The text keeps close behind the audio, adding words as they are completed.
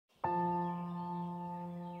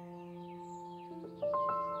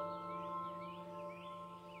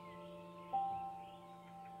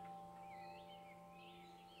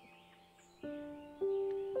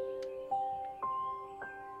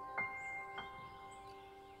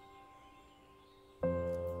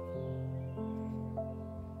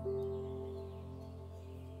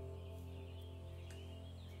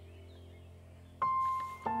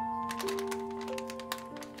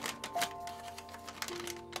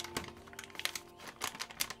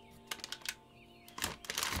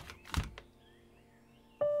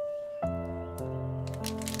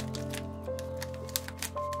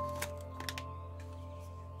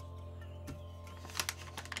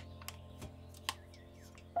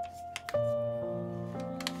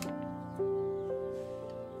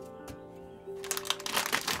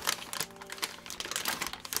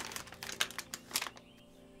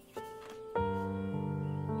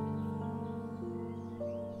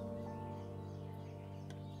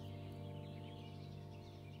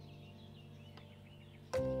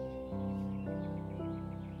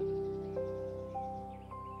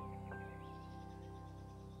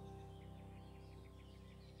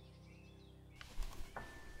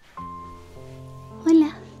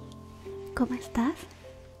¿cómo estás?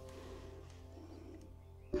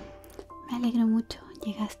 Me alegro mucho.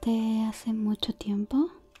 ¿Llegaste hace mucho tiempo?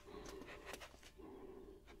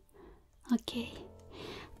 Ok.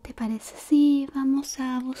 ¿Te parece si vamos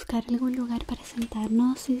a buscar algún lugar para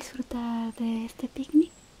sentarnos y disfrutar de este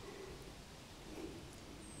picnic?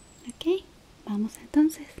 Ok, vamos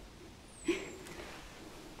entonces.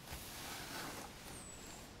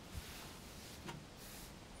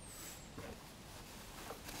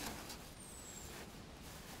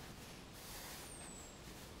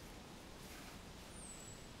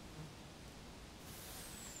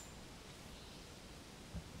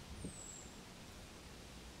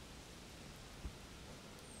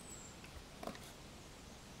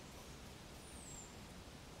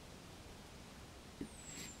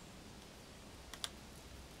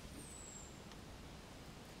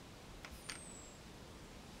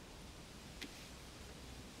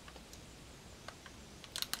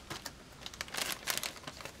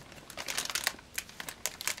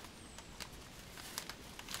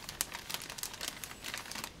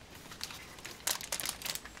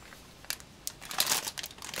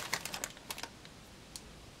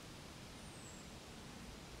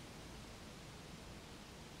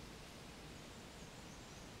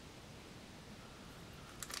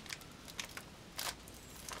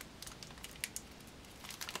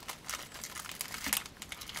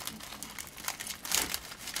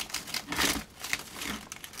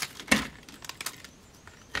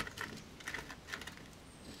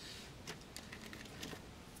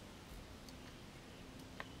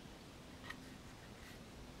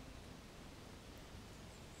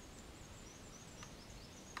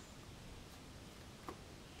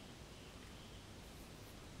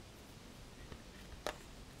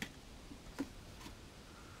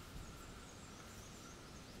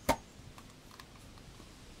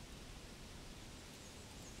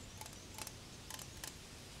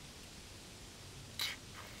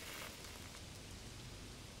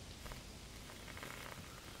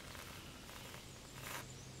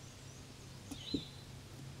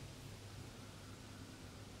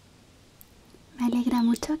 Me alegra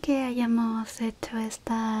mucho que hayamos hecho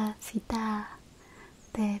esta cita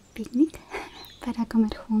de picnic para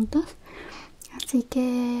comer juntos. Así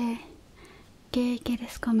que, ¿qué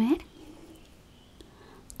quieres comer?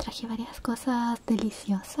 Traje varias cosas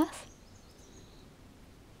deliciosas.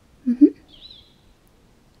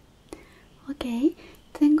 Ok,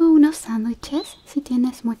 tengo unos sándwiches si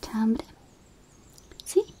tienes mucha hambre.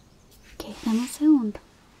 ¿Sí? Ok, dame un segundo.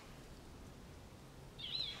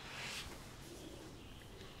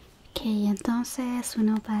 Ok, entonces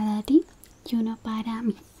uno para ti y uno para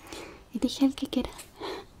mí. Elige el que quieras.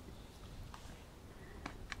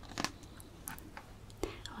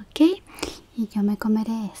 Ok, y yo me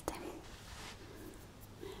comeré este.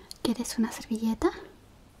 ¿Quieres una servilleta?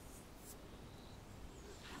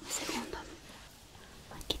 Un segundo.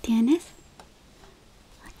 Aquí tienes.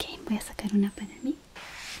 Ok, voy a sacar una para mí.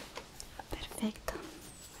 Perfecto.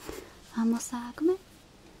 Vamos a comer.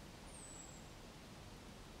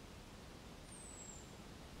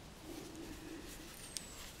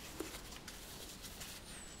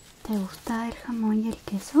 ¿Te gusta el jamón y el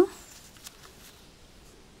queso?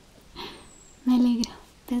 Me alegro.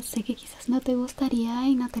 Pensé que quizás no te gustaría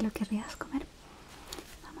y no te lo querrías comer.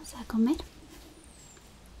 Vamos a comer.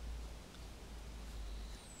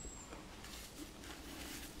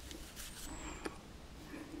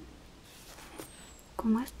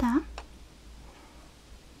 ¿Cómo está?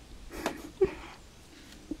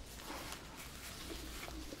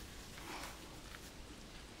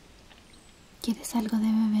 ¿Quieres algo de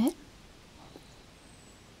beber?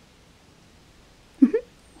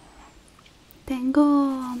 Tengo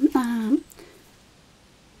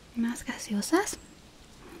unas gaseosas.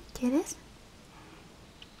 ¿Quieres?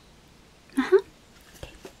 Ajá.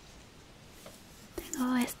 Okay.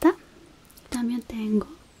 Tengo esta. También tengo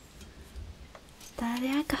esta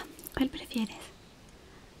de acá. ¿Cuál prefieres?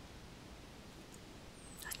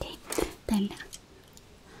 Ok, tenla.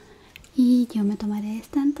 Y yo me tomaré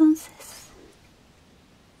esta entonces.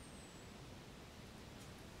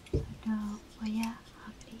 Solo voy a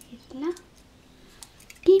abrirla.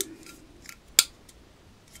 Y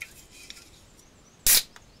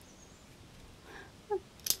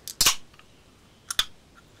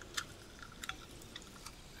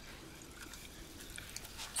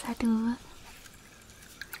salud.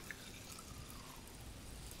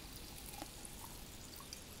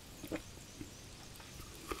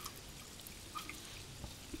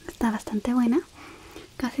 Está bastante buena.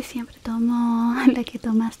 Casi siempre tomo la que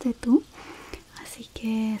tomaste tú. Así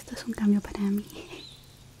que esto es un cambio para mí.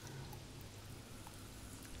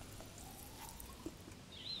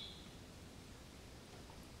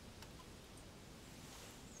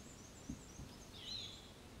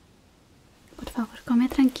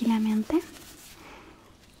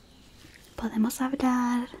 podemos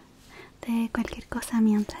hablar de cualquier cosa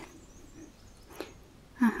mientras.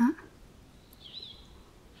 Ajá.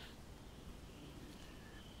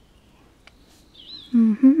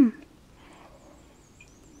 Mhm.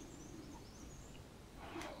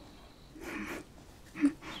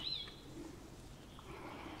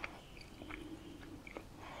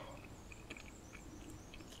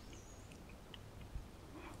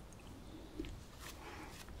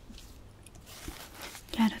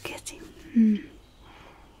 Claro que sí.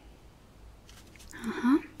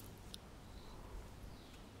 Ajá.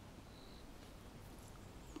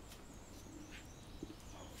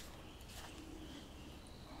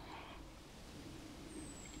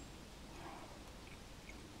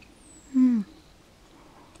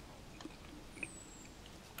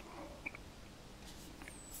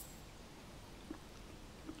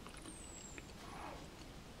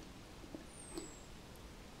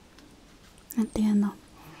 Entiendo.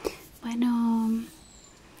 Bueno,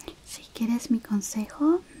 si quieres mi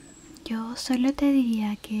consejo, yo solo te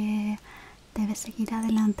diría que debes seguir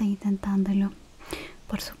adelante intentándolo.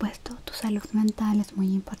 Por supuesto, tu salud mental es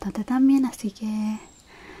muy importante también, así que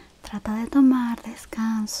trata de tomar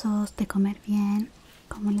descansos, de comer bien,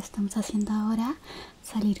 como lo estamos haciendo ahora,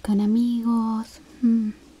 salir con amigos.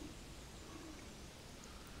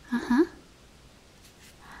 Ajá.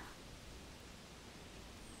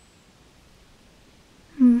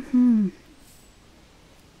 Ujú.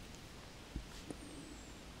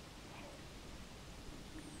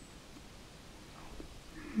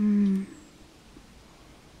 Mm.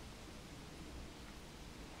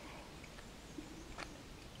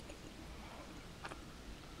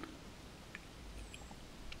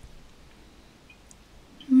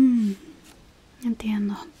 Mm.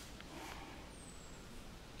 Entiendo.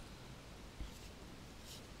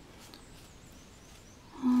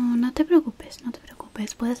 Oh, no te preocupes, no te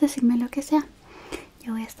preocupes. Puedes decirme lo que sea.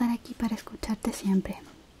 Yo voy a estar aquí para escucharte siempre.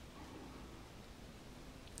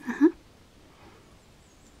 Ajá.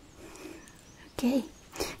 Ok.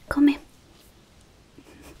 Come.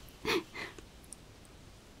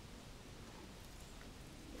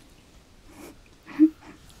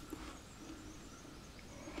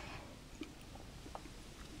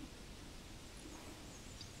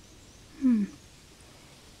 Mm.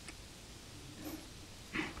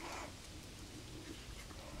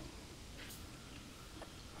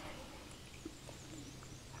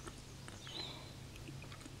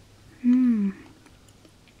 Mm.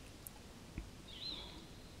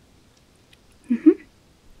 Ujú.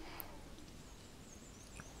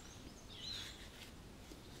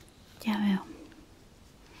 Ya veo.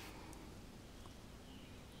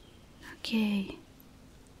 Ok.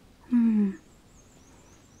 Mm.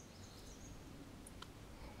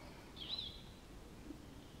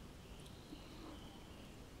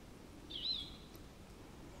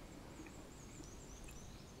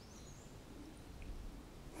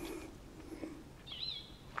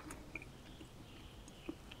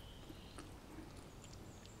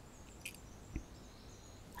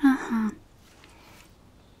 Ajá.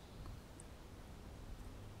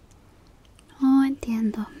 Oh,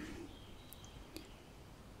 entiendo.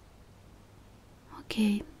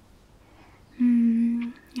 Ok.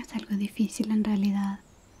 Es algo difícil en realidad.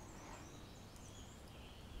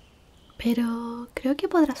 Pero creo que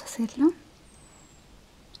podrás hacerlo.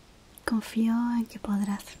 Confío en que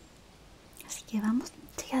podrás. Así que vamos,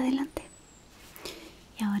 sigue adelante.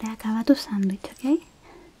 Y ahora acaba tu sándwich, ¿ok?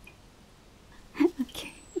 Ok.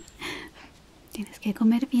 Tienes que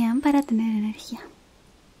comer bien para tener energía.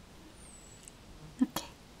 Ok.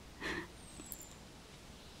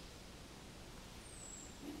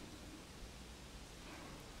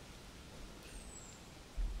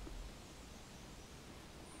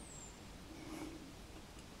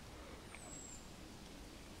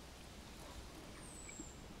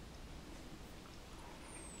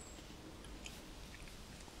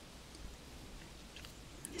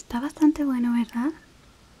 Está bastante bueno, ¿verdad?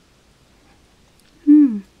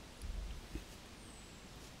 Mm.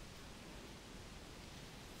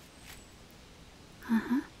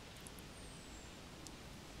 Ajá.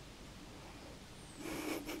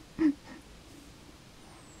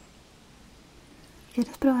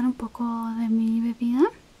 ¿Quieres probar un poco de mi bebida?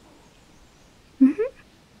 Ujú.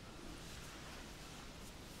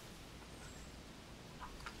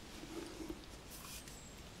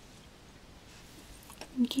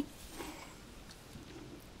 Aquí.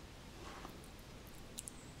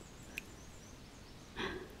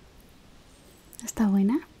 ¿Está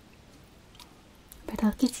buena?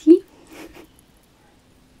 ¿Verdad que sí?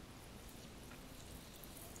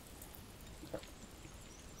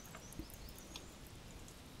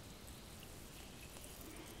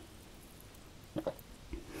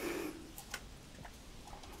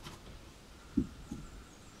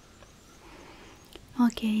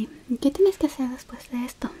 Ok, ¿qué tienes que hacer después de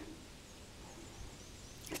esto?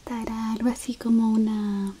 Esta era algo así como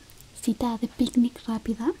una cita de picnic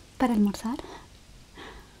rápida para almorzar.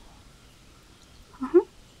 Ajá.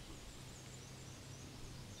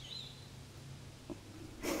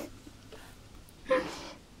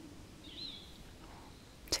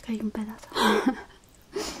 Se cayó un pedazo.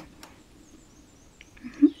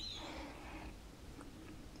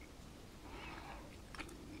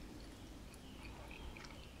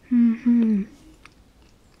 Ujú.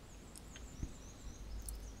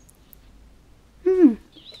 Mm.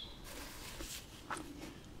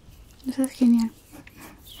 Eso es genial.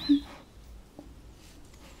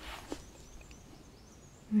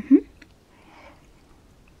 Ujú.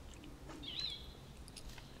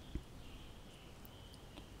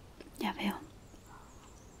 Ya veo.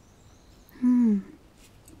 Mm.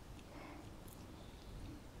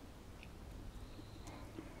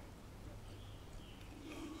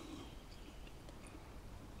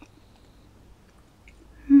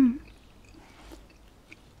 Mm.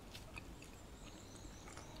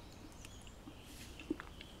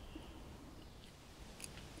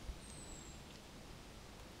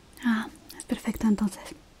 Ah, es perfecto entonces.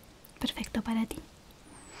 Perfecto para ti.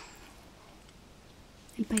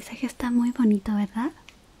 El paisaje está muy bonito, ¿verdad?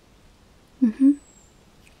 Ujú.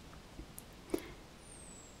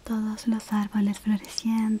 Todos los árboles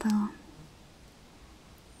floreciendo.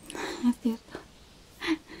 Es cierto.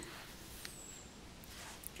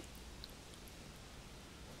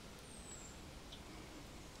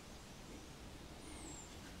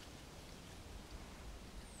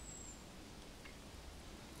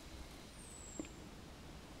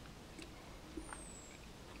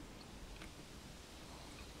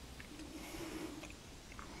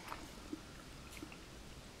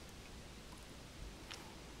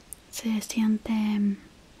 Se siente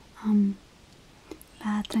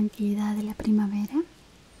la tranquilidad de la primavera.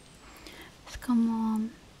 Es como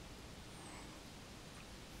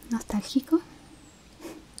nostálgico.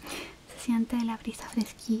 Se siente la brisa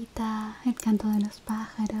fresquita, el canto de los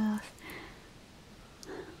pájaros.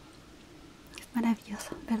 Es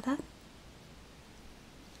maravilloso, ¿verdad?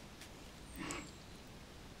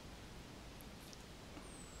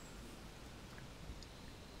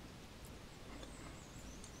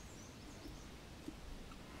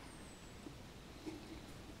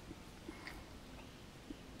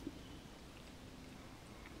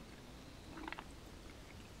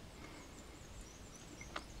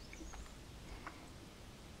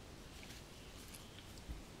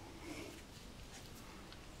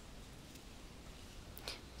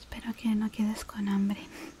 Espero que no quedes con hambre.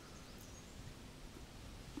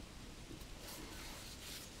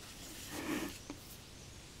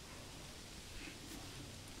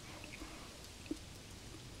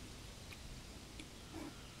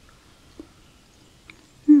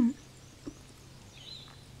 Mm.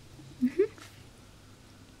 Ujú.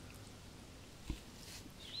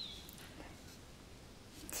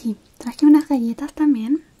 Sí, traje unas galletas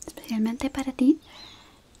también, especialmente para ti,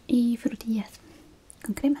 y frutillas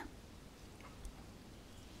con crema.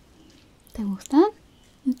 ¿Te gustan?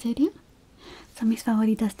 ¿En serio? Son mis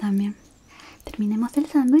favoritas también. Terminemos el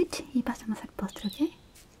sándwich y pasemos al postre, ¿ok?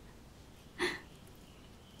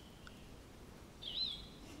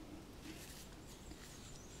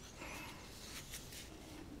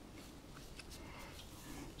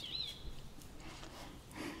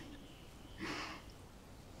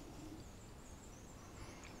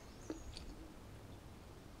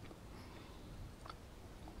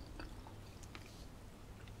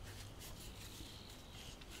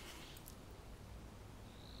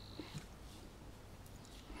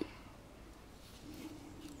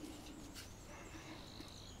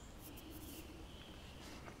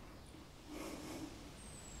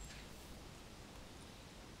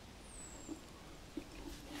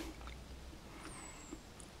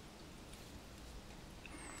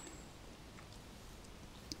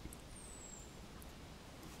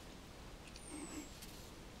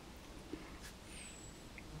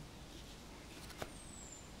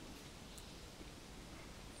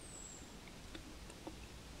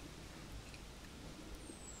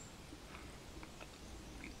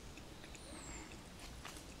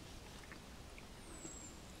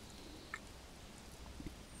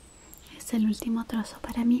 Es el último trozo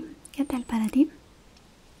para mí. ¿Qué tal para ti?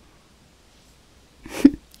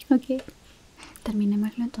 Ok.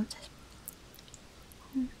 Terminémoslo entonces.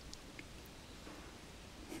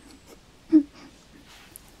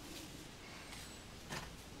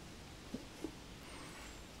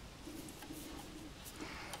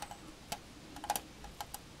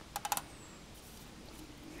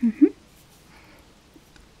 Ujú.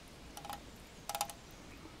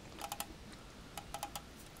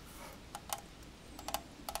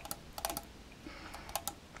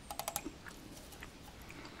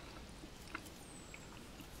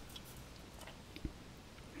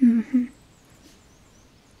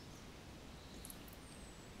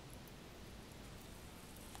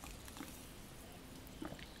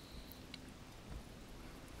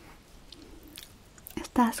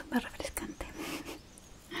 Está súper refrescante.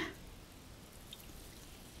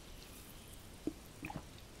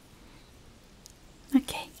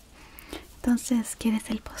 Ok, entonces, ¿quieres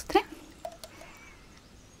el postre?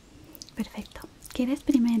 Perfecto. ¿Quieres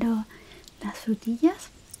primero las frutillas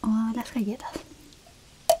o las galletas?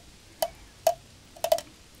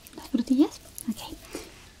 ¿Las frutillas? Ok.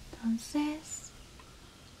 Entonces,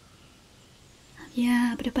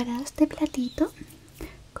 había preparado este platito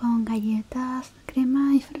con galletas,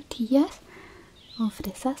 crema y frutillas o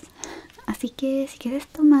fresas. Así que si quieres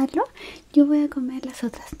tomarlo, yo voy a comer las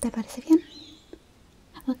otras. ¿Te parece bien?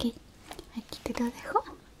 Ok, aquí te lo dejo.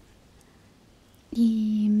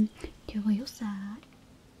 Y yo voy a usar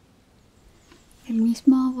el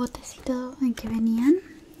mismo botecito en que venían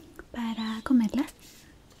para comerlas.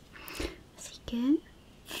 Así que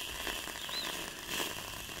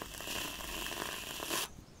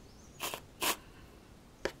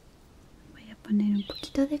voy a poner un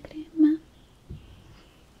poquito de crema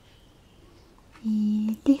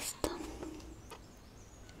y listo.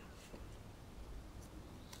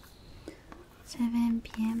 Se ven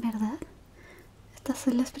bien, ¿verdad? Estas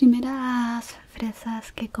son las primeras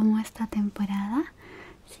fresas que como esta temporada,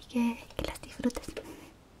 así que las disfrutes.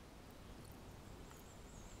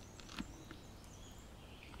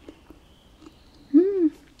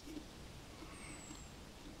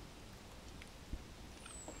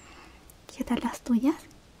 ¿Qué tal las tuyas?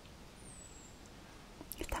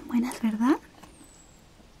 Están buenas, ¿verdad?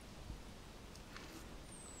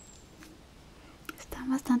 Están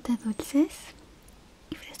bastante dulces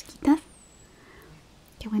y fresquitas.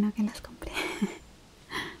 Qué bueno que las compré.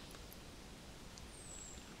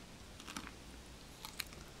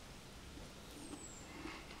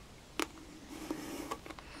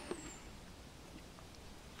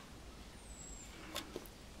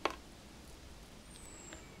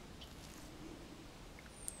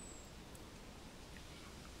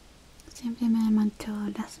 Siempre me mancho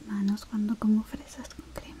las manos cuando como fresas con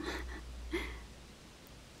crema.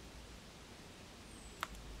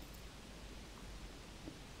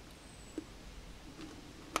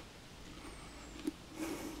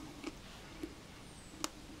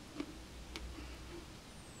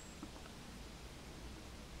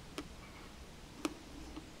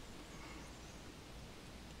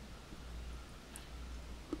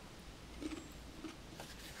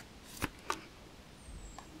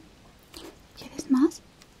 ¿Quieres más?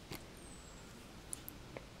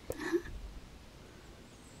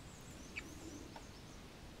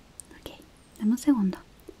 Ok, dame un segundo.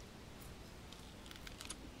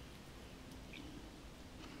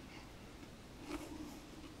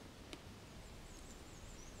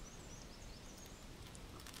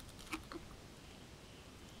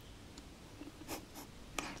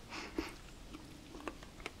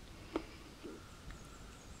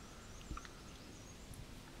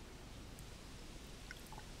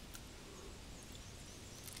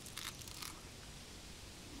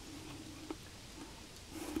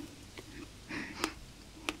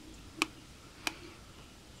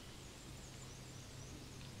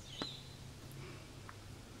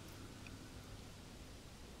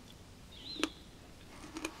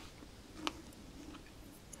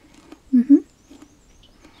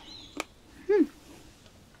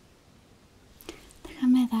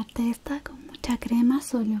 Déjame darte esta con mucha crema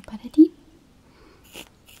solo para ti.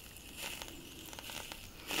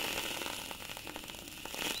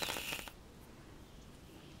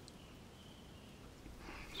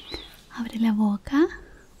 Abre la boca.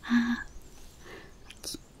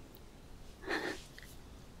 Aquí.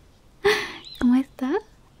 ¿Cómo está?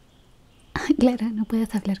 Claro, no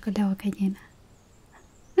puedes hablar con la boca llena.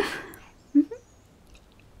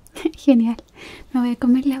 Genial. Me voy a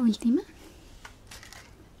comer la última.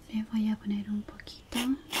 Le voy a poner un poquito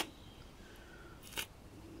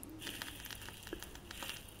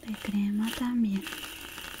de crema también.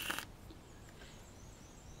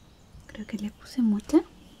 Creo que le puse mucha.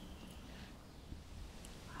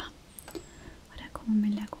 Ahora cómo me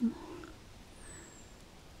la como.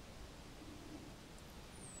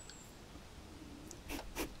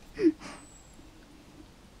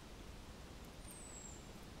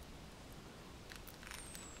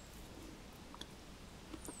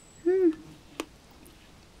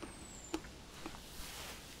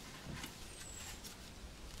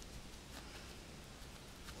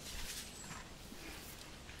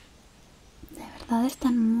 De verdad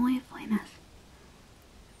están muy buenas.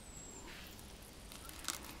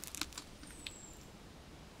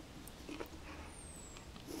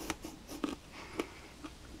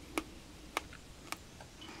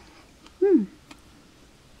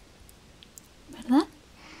 ¿Verdad?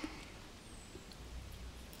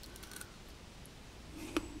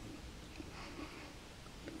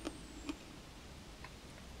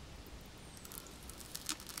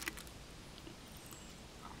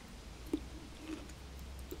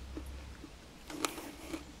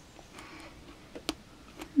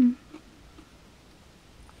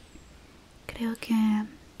 Creo que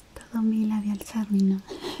todo mi labial se arruinó.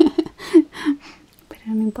 Pero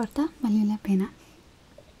no importa, valió la pena.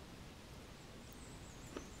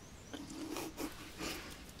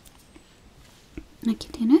 Aquí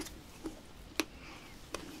tienes.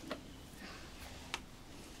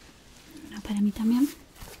 Una para mí también.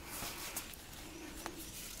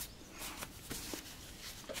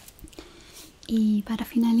 Y para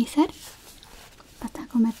finalizar, ¿vas a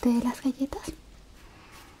comerte las galletas?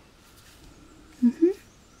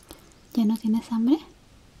 ¿Ya no tienes hambre?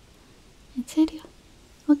 ¿En serio?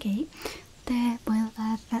 Ok, te puedo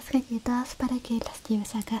dar las galletas para que las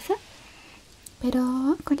lleves a casa,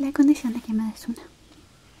 pero con la condición de que me des una.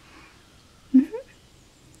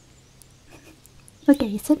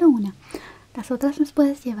 Ok, solo una. Las otras las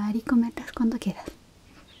puedes llevar y comerlas cuando quieras.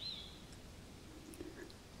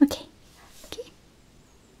 Ok, aquí.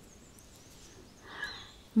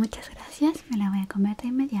 Muchas gracias, me la voy a comer de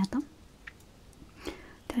inmediato.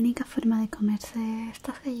 La única forma de comerse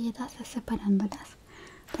estas galletas es separándolas.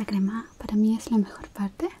 La crema para mí es la mejor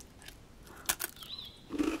parte.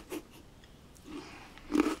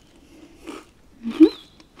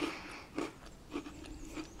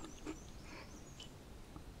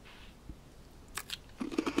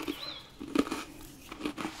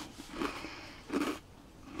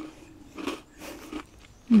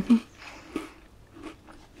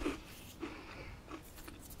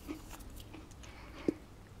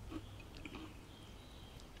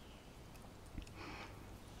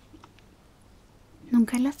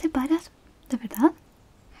 ¿Nunca las separas? ¿De verdad?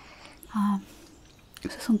 Ah,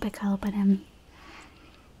 eso es un pecado para mí.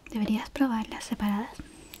 Deberías probarlas separadas.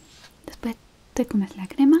 Después te comes la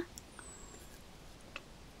crema.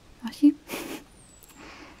 Así.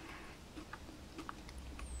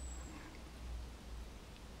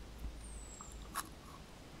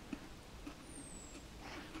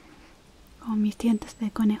 Con mis dientes de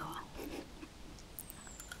conejo.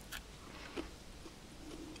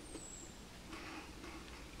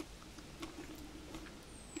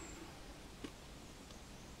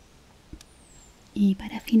 Y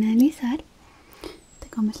para finalizar, te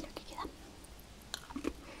comes lo que queda.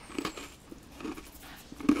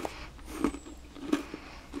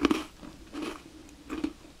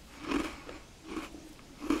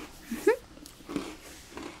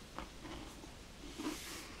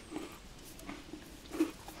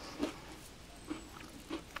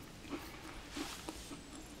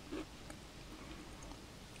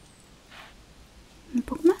 Un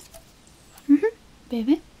poco más.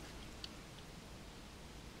 Bebe.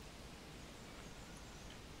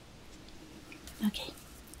 Ok,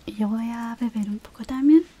 y yo voy a beber un poco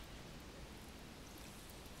también.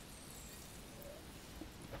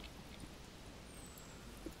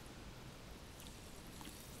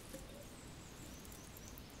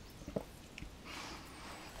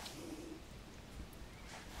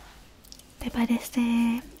 ¿Te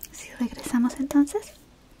parece si regresamos entonces?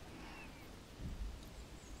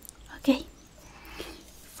 Ok,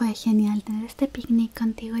 fue genial tener este picnic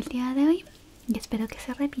contigo el día de hoy y espero que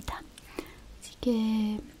se repita. Así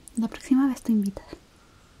que la próxima vez tú invitas.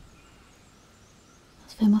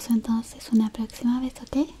 Nos vemos entonces una próxima vez,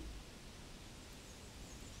 ¿ok?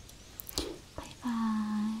 Bye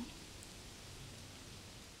bye.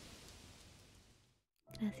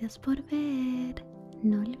 Gracias por ver.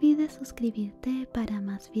 No olvides suscribirte para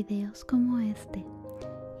más videos como este.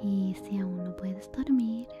 Y si aún no puedes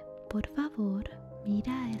dormir, por favor,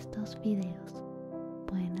 mira estos videos.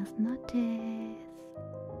 Buenas noches.